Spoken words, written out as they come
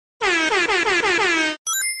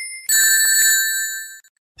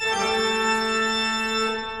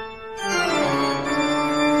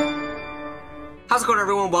How's it going,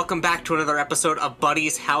 everyone? Welcome back to another episode of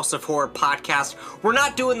Buddy's House of Horror podcast. We're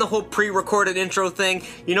not doing the whole pre-recorded intro thing.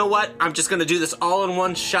 You know what? I'm just going to do this all in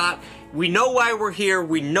one shot. We know why we're here.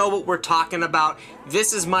 We know what we're talking about.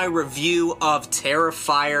 This is my review of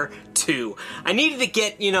Terrifier 2. I needed to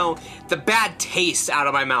get, the bad taste out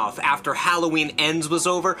of my mouth after Halloween Ends was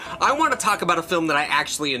over. I want to talk about a film that I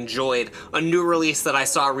actually enjoyed, a new release that I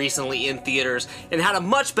saw recently in theaters, and had a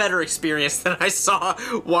much better experience than I saw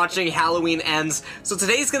watching Halloween Ends. So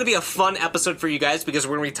today's going to be a fun episode for you guys because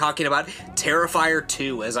we're going to be talking about Terrifier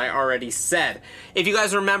 2, as I already said. If you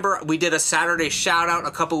guys remember, we did a Saturday shout-out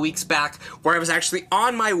a couple weeks back where I was actually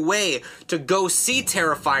on my way to go see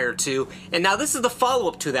Terrifier 2, and now this is the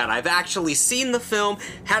follow-up to that. I've actually seen the film,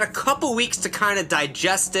 had a couple weeks to kind of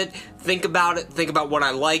digest it, think about it, think about what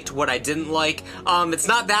I liked, what I didn't like. It's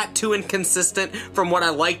not that too inconsistent from what I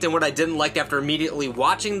liked and what I didn't like after immediately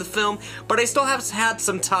watching the film, but I still have had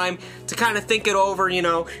some time to kind of think it over,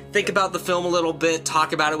 think about the film a little bit,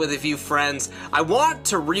 talk about it with a few friends. I want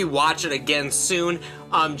to rewatch it again soon.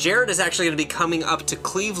 Jared is actually going to be coming up to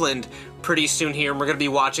Cleveland pretty soon here, and we're going to be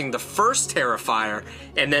watching the first Terrifier,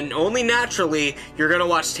 and then only naturally, you're going to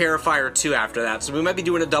watch Terrifier 2 after that. So we might be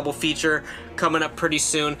doing a double feature coming up pretty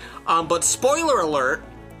soon. But spoiler alert,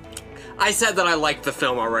 I said that I liked the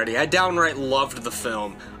film already. I downright loved the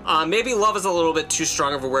film. Maybe love is a little bit too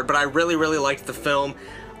strong of a word, but I really, really liked the film.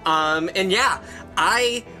 And yeah,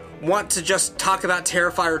 I want to just talk about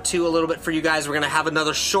Terrifier 2 a little bit for you guys. We're going to have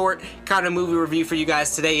another short kind of movie review for you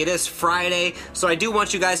guys today. It is Friday, so I do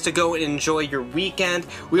want you guys to go and enjoy your weekend.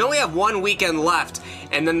 We only have one weekend left,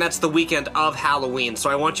 and then that's the weekend of Halloween,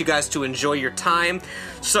 so I want you guys to enjoy your time.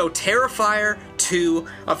 So Terrifier 2,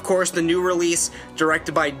 of course, the new release,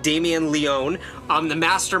 directed by Damien Leone, the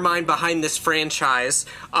mastermind behind this franchise.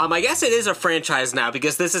 I guess it is a franchise now,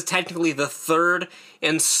 because this is technically the third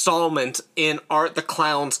installment in Art the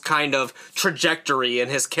Clown's kind of trajectory in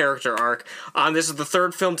his character arc. This is the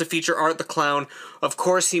third film to feature Art the Clown. Of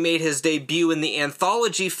course, he made his debut in the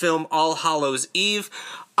anthology film All Hallows Eve,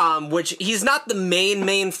 which he's not the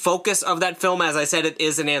main focus of that film. As I said, it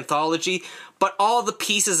is an anthology, but all the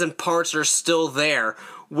pieces and parts are still there,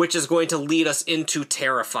 which is going to lead us into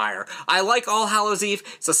Terrifier. I like All Hallows Eve.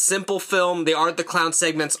 It's a simple film. The Art the Clown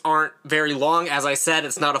segments aren't very long. As I said,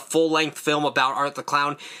 it's not a full-length film about Art the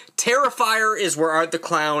Clown. Terrifier is where Art the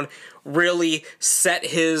Clown really set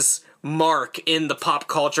his mark in the pop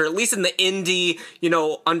culture, at least in the indie,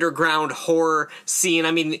 underground horror scene.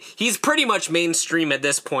 I mean, he's pretty much mainstream at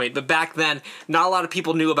this point, but back then, not a lot of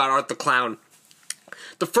people knew about Art the Clown.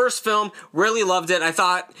 The first film, really loved it. I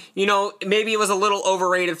thought, maybe it was a little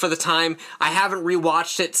overrated for the time. I haven't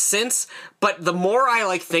rewatched it since, but the more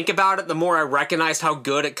I think about it, the more I recognized how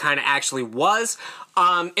good it kind of actually was.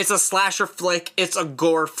 It's a slasher flick, it's a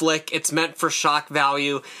gore flick, it's meant for shock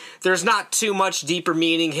value. There's not too much deeper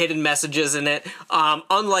meaning, hidden messages in it.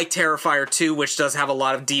 Unlike Terrifier 2, which does have a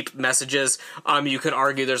lot of deep messages, you could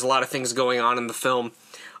argue there's a lot of things going on in the film.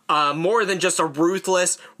 More than just a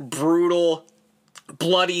ruthless, brutal,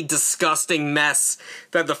 bloody, disgusting mess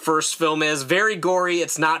that the first film is. Very gory.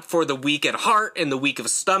 It's not for the weak at heart and the weak of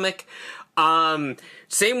stomach.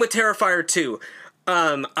 Same with Terrifier 2.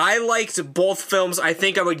 I liked both films. I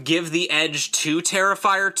think I would give the edge to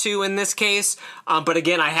Terrifier 2 in this case. But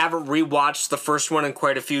again, I haven't rewatched the first one in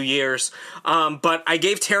quite a few years. But I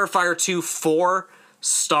gave Terrifier 2 4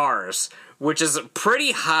 stars, which is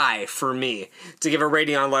pretty high for me to give a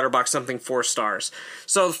rating on Letterboxd, something 4 stars.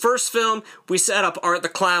 So the first film, we set up Art the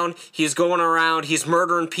Clown. He's going around, he's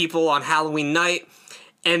murdering people on Halloween night,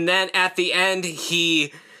 and then at the end,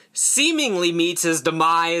 he seemingly meets his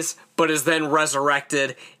demise, but is then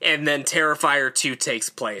resurrected, and then Terrifier 2 takes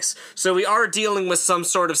place. So we are dealing with some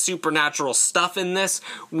sort of supernatural stuff in this.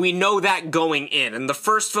 We know that going in. In the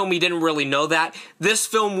first film, we didn't really know that. This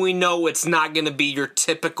film, we know it's not going to be your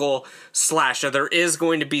typical slasher. There is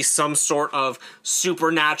going to be some sort of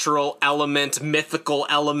supernatural element, mythical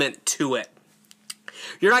element to it.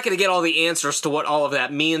 You're not going to get all the answers to what all of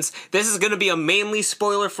that means. This is going to be a mainly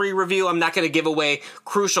spoiler-free review. I'm not going to give away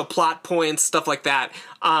crucial plot points, stuff like that.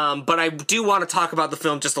 But I do want to talk about the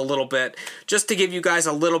film just a little bit. Just to give you guys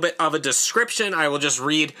a little bit of a description, I will just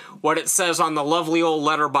read what it says on the lovely old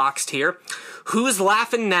Letterboxd here. Who's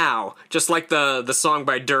laughing now? Just like the song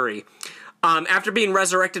by Dury. After being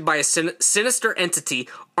resurrected by a sinister entity,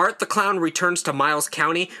 Art the Clown returns to Miles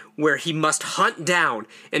County, where he must hunt down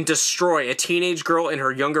and destroy a teenage girl and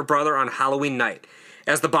her younger brother on Halloween night.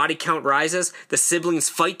 As the body count rises, the siblings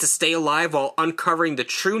fight to stay alive while uncovering the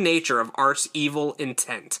true nature of Art's evil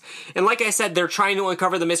intent. And like I said, they're trying to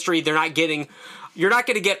uncover the mystery. You're not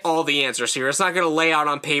going to get all the answers here. It's not going to lay out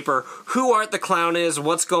on paper who Art the Clown is,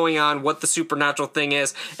 what's going on, what the supernatural thing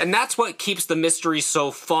is, and that's what keeps the mystery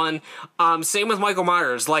so fun. Same with Michael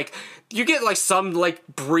Myers. Like, you get like some like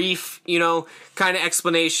brief, kind of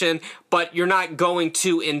explanation, but you're not going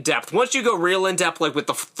too in depth. Once you go real in depth, like with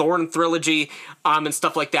the Thorn trilogy, and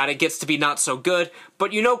stuff like that, it gets to be not so good.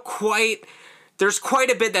 But there's quite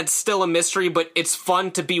a bit that's still a mystery, but it's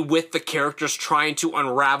fun to be with the characters trying to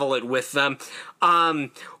unravel it with them.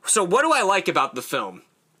 So what do I like about the film?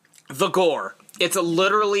 The gore. It's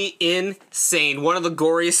literally insane. One of the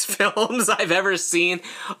goriest films I've ever seen.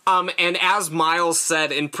 And as Miles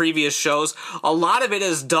said in previous shows, a lot of it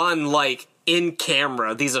is done like in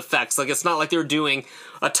camera, these effects. Like, it's not like they're doing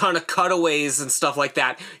a ton of cutaways and stuff like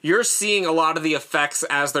that. You're seeing a lot of the effects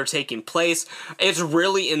as they're taking place. It's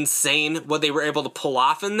really insane what they were able to pull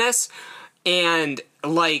off in this. And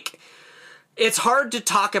like, it's hard to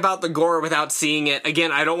talk about the gore without seeing it.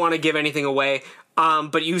 Again, I don't want to give anything away.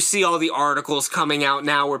 But you see all the articles coming out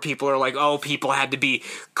now where people are like, oh, people had to be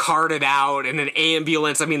carted out in an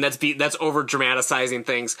ambulance. I mean, that's over dramatizing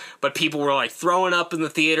things, but people were like throwing up in the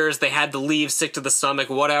theaters. They had to leave, sick to the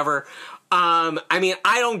stomach, whatever. I mean,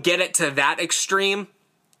 I don't get it to that extreme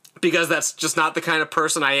because that's just not the kind of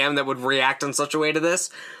person I am that would react in such a way to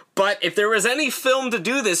this. But if there was any film to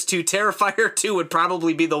do this to, Terrifier 2 would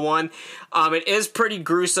probably be the one. It is pretty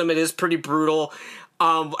gruesome. It is pretty brutal.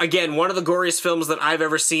 Again, one of the goriest films that I've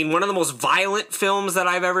ever seen. One of the most violent films that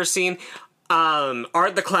I've ever seen.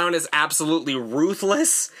 Art the Clown is absolutely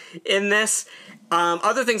ruthless in this.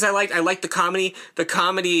 Other things I like the comedy. The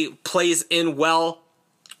comedy plays in well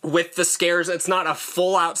with the scares. It's not a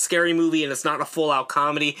full-out scary movie, and it's not a full-out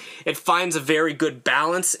comedy. It finds a very good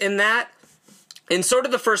balance in that. And so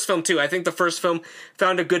did the first film, too. I think the first film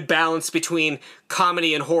found a good balance between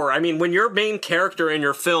comedy and horror. I mean, when your main character in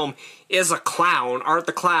your film is a clown, Art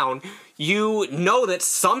the Clown, you know that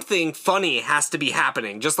something funny has to be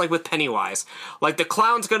happening, just like with Pennywise. Like, the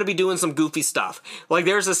clown's going to be doing some goofy stuff. Like,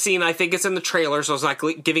 there's a scene, I think it's in the trailer, so it's not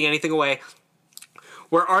giving anything away,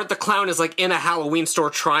 where Art the Clown is, like, in a Halloween store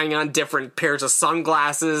trying on different pairs of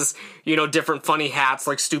sunglasses, different funny hats,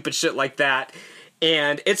 like, stupid shit like that.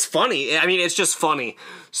 And it's funny. I mean, it's just funny.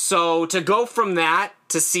 So to go from that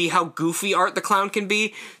to see how goofy Art the Clown can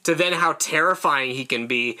be to then how terrifying he can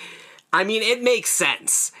be, I mean, it makes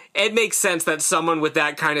sense. It makes sense that someone with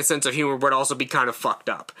that kind of sense of humor would also be kind of fucked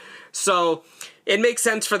up. So it makes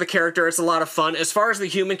sense for the character. It's a lot of fun. As far as the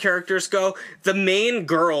human characters go, the main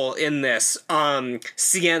girl in this,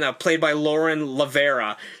 Sienna, played by Lauren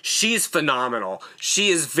Lavera, she's phenomenal. She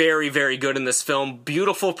is very, very good in this film.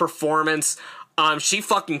 Beautiful performance. She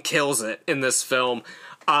fucking kills it in this film.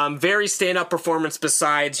 Very stand-up performance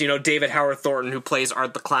besides, David Howard Thornton, who plays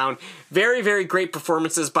Art the Clown. Very, very great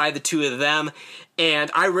performances by the two of them. And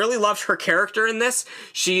I really loved her character in this.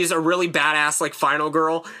 She's a really badass, like, final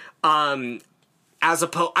girl. I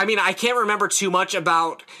can't remember too much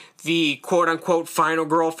about the quote-unquote final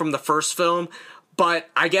girl from the first film, but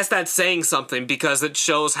I guess that's saying something because it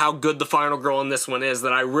shows how good the final girl in this one is,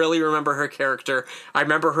 that I really remember her character. I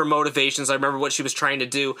remember her motivations. I remember what she was trying to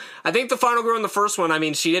do. I think the final girl in the first one, I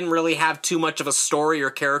mean, she didn't really have too much of a story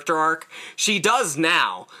or character arc. She does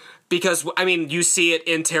now because, I mean, you see it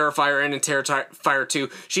in Terrifier and in Terrifier 2.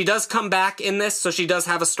 She does come back in this, so she does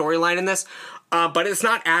have a storyline in this, but it's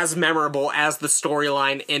not as memorable as the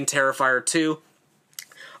storyline in Terrifier 2.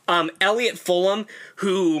 Elliot Fulham,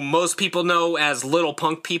 who most people know as Little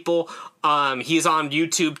Punk People, he's on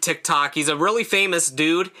YouTube, TikTok. He's a really famous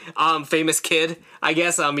dude, famous kid, I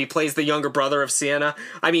guess. He plays the younger brother of Sienna.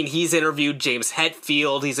 I mean, he's interviewed James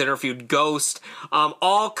Hetfield, he's interviewed Ghost,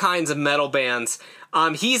 all kinds of metal bands.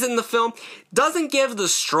 He's in the film. Doesn't give the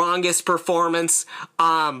strongest performance,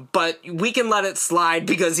 but we can let it slide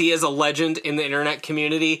because he is a legend in the internet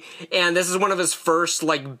community, and this is one of his first,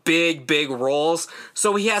 like, big roles,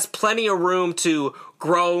 so he has plenty of room to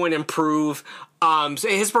grow and improve.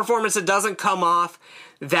 His performance, it doesn't come off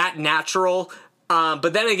that natural,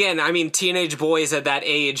 but then again, I mean, teenage boys at that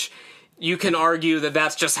age, you can argue that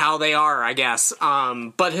that's just how they are, I guess.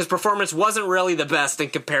 But his performance wasn't really the best in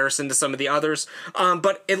comparison to some of the others.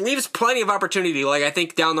 But it leaves plenty of opportunity. Like, I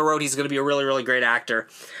think down the road he's going to be a really, really great actor.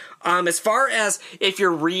 As far as if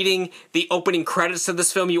you're reading the opening credits to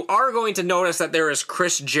this film, you are going to notice that there is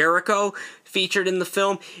Chris Jericho featured in the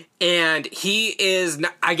film. And he is,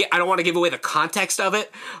 I don't want to give away the context of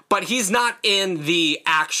it, but he's not in the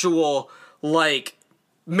actual, like,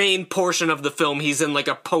 main portion of the film, he's in like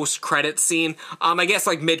a post-credit scene. I guess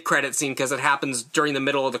like mid-credit scene because it happens during the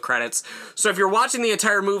middle of the credits. So if you're watching the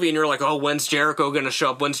entire movie and you're like, oh, when's Jericho gonna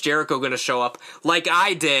show up? When's Jericho gonna show up? Like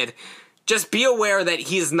I did, just be aware that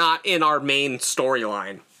he's not in our main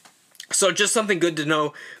storyline. So just something good to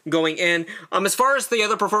know going in. As far as the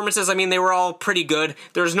other performances, I mean, they were all pretty good.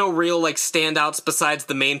 There's no real, like, standouts besides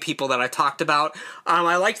the main people that I talked about.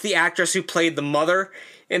 I liked the actress who played the mother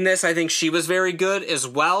in this. I think she was very good as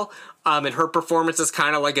well. And her performance is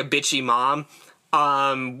kind of like a bitchy mom,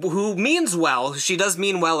 who means well. She does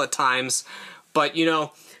mean well at times. But, you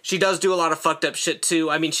know, she does do a lot of fucked up shit too.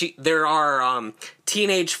 I mean, there are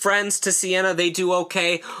teenage friends to Sienna. They do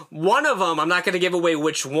okay. One of them, I'm not going to give away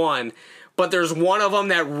which one, but there's one of them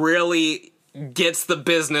that really gets the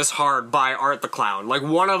business hard by Art the Clown. Like,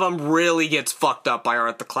 one of them really gets fucked up by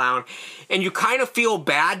Art the Clown. And you kind of feel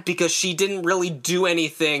bad because she didn't really do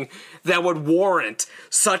anything that would warrant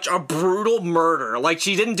such a brutal murder. Like,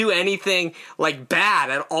 she didn't do anything, like, bad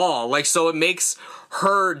at all. Like, so it makes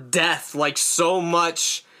her death, like, so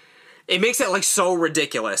much... It makes it, like, so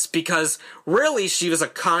ridiculous, because really she was a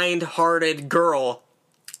kind-hearted girl,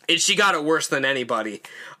 and she got it worse than anybody.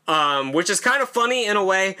 Which is kind of funny in a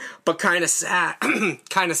way, but kind of sad.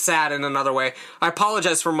 Kind of sad in another way. I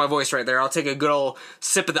apologize for my voice right there. I'll take a good old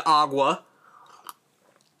sip of the agua.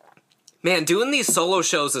 Man, doing these solo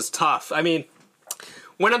shows is tough. I mean,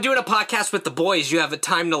 when I'm doing a podcast with the boys, you have a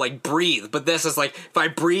time to, like, breathe. But this is like, if I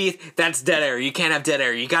breathe, that's dead air. You can't have dead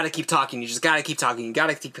air. You gotta keep talking. You just gotta keep talking. You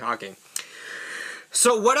gotta keep talking.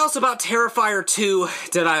 So what else about Terrifier 2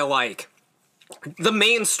 did I like? The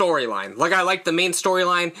main storyline. Like, I like the main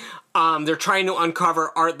storyline. They're trying to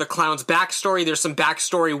uncover Art the Clown's backstory. There's some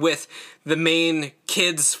backstory with the main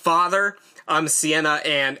kid's father, Sienna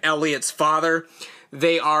and Elliot's father.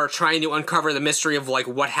 They are trying to uncover the mystery of, like,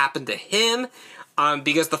 what happened to him.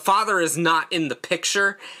 Because the father is not in the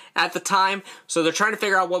picture at the time. So they're trying to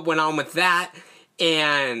figure out what went on with that.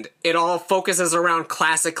 And it all focuses around,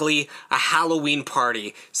 classically, a Halloween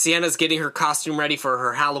party. Sienna's getting her costume ready for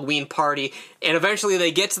her Halloween party. And eventually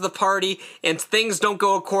they get to the party, and things don't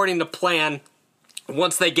go according to plan.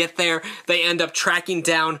 Once they get there, they end up tracking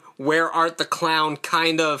down where Art the Clown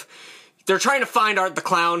They're trying to find Art the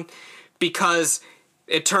Clown because...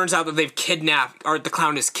 it turns out that they've kidnapped, Art the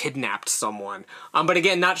Clown has kidnapped someone. But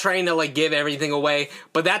again, not trying to, like, give everything away,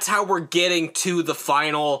 but that's how we're getting to the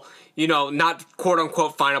final, you know, not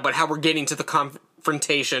quote-unquote final, but how we're getting to the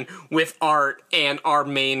confrontation with Art and our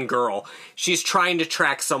main girl. She's trying to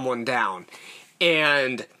track someone down.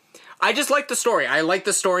 And I just like the story. I like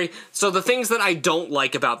the story. So the things that I don't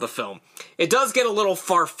like about the film, it does get a little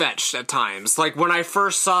far-fetched at times. Like, when I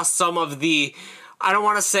first saw some of the... I don't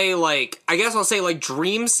want to say, like, I guess I'll say, like,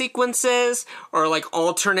 dream sequences or, like,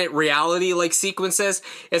 alternate reality, like, sequences.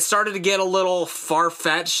 It started to get a little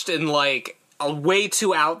far-fetched and, like, way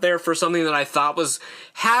too out there for something that I thought was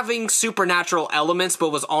having supernatural elements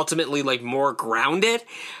but was ultimately, like, more grounded.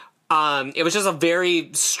 It was just a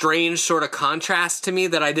very strange sort of contrast to me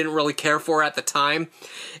that I didn't really care for at the time.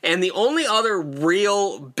 And the only other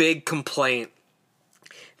real big complaint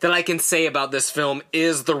that I can say about this film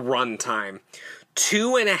is the runtime.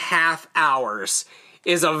 2.5 hours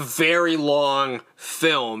is a very long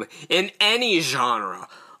film in any genre,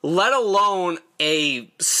 let alone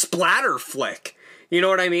a splatter flick. You know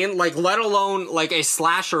what I mean? Like, let alone, like, a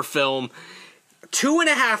slasher film.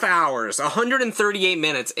 2.5 hours, 138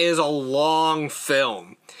 minutes is a long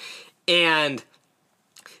film. And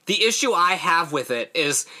the issue I have with it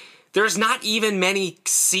is there's not even many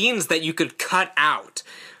scenes that you could cut out.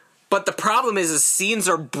 But the problem is scenes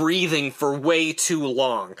are breathing for way too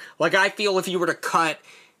long. Like, I feel if you were to cut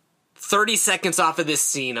 30 seconds off of this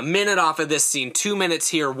scene, a minute off of this scene, 2 minutes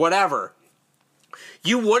here, whatever,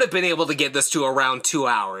 you would have been able to get this to around 2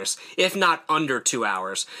 hours, if not under 2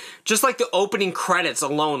 hours. Just like the opening credits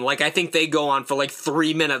alone, like, I think they go on for like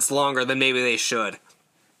 3 minutes longer than maybe they should.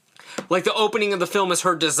 Like, the opening of the film is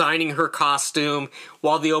her designing her costume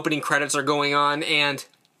while the opening credits are going on, and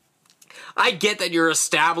I get that you're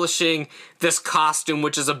establishing this costume,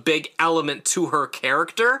 which is a big element to her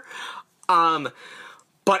character,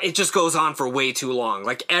 but it just goes on for way too long.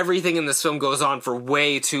 Like, everything in this film goes on for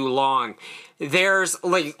way too long. There's,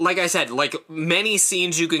 like I said, like, many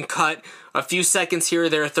scenes you can cut a few seconds here or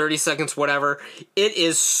there, 30 seconds, whatever. It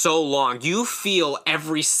is so long. You feel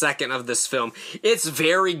every second of this film. It's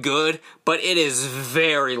very good, but it is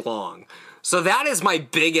very long. So that is my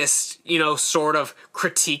biggest, you know, sort of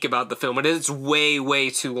critique about the film. It is way, way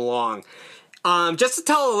too long. Just to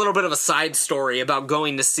tell a little bit of a side story about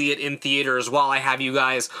going to see it in theaters while I have you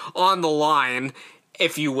guys on the line,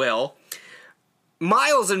 if you will.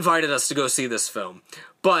 Miles invited us to go see this film,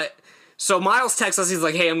 but so Miles texts us, he's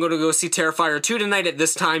like, hey, I'm going to go see Terrifier 2 tonight at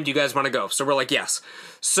this time, do you guys want to go? So we're like, yes.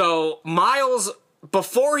 So Miles,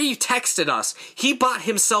 before he texted us, he bought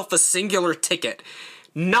himself a singular ticket,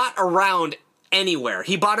 not around anywhere.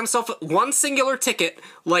 He bought himself one singular ticket,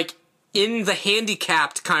 like in the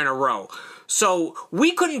handicapped kind of row. So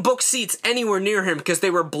we couldn't book seats anywhere near him because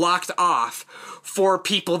they were blocked off for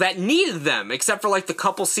people that needed them, except for like the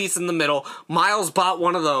couple seats in the middle. Miles bought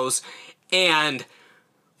one of those, and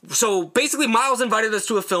so basically Miles invited us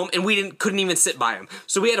to a film and we couldn't even sit by him.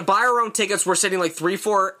 So we had to buy our own tickets. We're sitting like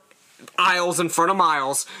 3-4 aisles in front of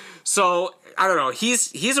Miles. So I don't know.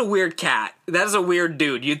 He's a weird cat. That is a weird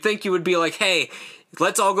dude. You'd think you would be like, hey,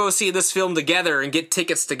 let's all go see this film together and get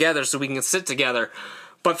tickets together so we can sit together.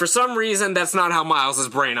 But for some reason, that's not how Miles'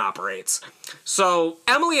 brain operates. So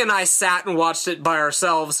Emily and I sat and watched it by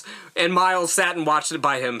ourselves, and Miles sat and watched it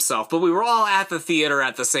by himself. But we were all at the theater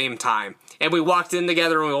at the same time. And we walked in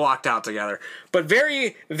together and we walked out together. But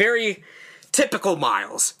very, very typical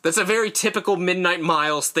Miles. That's a very typical Midnight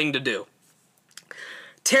Miles thing to do.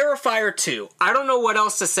 Terrifier 2. I don't know what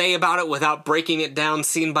else to say about it without breaking it down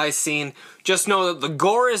scene by scene. Just know that the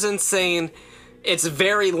gore is insane. It's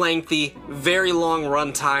very lengthy, very long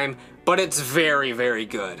runtime, but it's very, very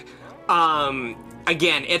good.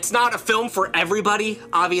 Again, it's not a film for everybody,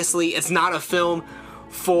 obviously. It's not a film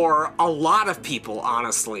for a lot of people,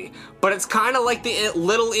 honestly. But it's kind of like the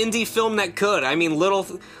little indie film that could. I mean,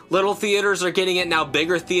 little theaters are getting it now.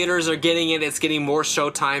 Bigger theaters are getting it. It's getting more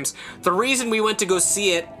showtimes. The reason we went to go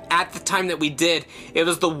see it at the time that we did, it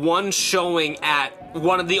was the one showing at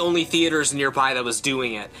one of the only theaters nearby that was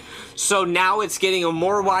doing it. So now it's getting a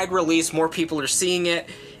more wide release. More people are seeing it.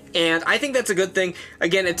 And I think that's a good thing.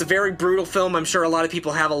 Again, it's a very brutal film. I'm sure a lot of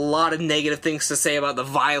people have a lot of negative things to say about the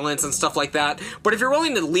violence and stuff like that. But if you're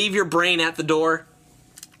willing to leave your brain at the door,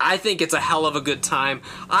 I think it's a hell of a good time.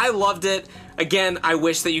 I loved it. Again, I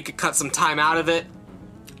wish that you could cut some time out of it.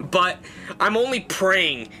 But I'm only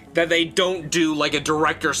praying that they don't do like a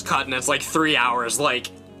director's cut and it's like 3 hours. Like,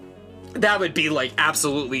 that would be like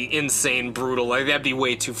absolutely insane brutal. Like, that'd be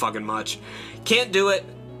way too fucking much. Can't do it.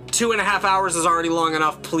 2.5 hours is already long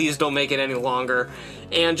enough. Please don't make it any longer.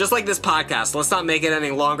 And just like this podcast, let's not make it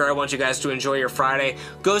any longer. I want you guys to enjoy your Friday.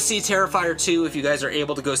 Go see Terrifier 2 if you guys are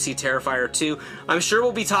able to go see Terrifier 2. I'm sure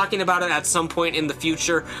we'll be talking about it at some point in the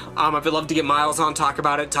future. I would love to get Miles on, talk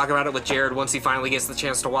about it with Jared once he finally gets the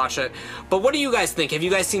chance to watch it. But what do you guys think? Have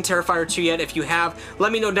you guys seen Terrifier 2 yet? If you have,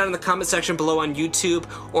 let me know down in the comment section below on YouTube,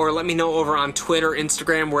 or let me know over on Twitter,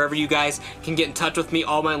 Instagram, wherever you guys can get in touch with me.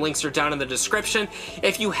 All my links are down in the description.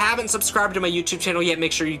 If you haven't subscribed to my YouTube channel yet,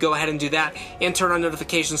 make sure you go ahead and do that and turn on notifications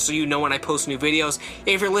so you know when I post new videos.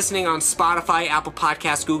 If you're listening on Spotify, Apple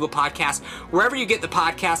Podcasts, Google Podcasts, wherever you get the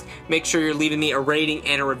podcast, make sure you're leaving me a rating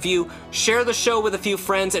and a review. Share the show with a few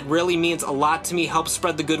friends. It really means a lot to me. Help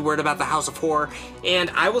spread the good word about the House of Horror. And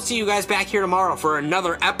I will see you guys back here tomorrow for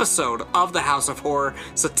another episode of the House of Horror.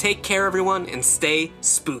 So take care, everyone, and stay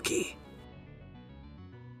spooky.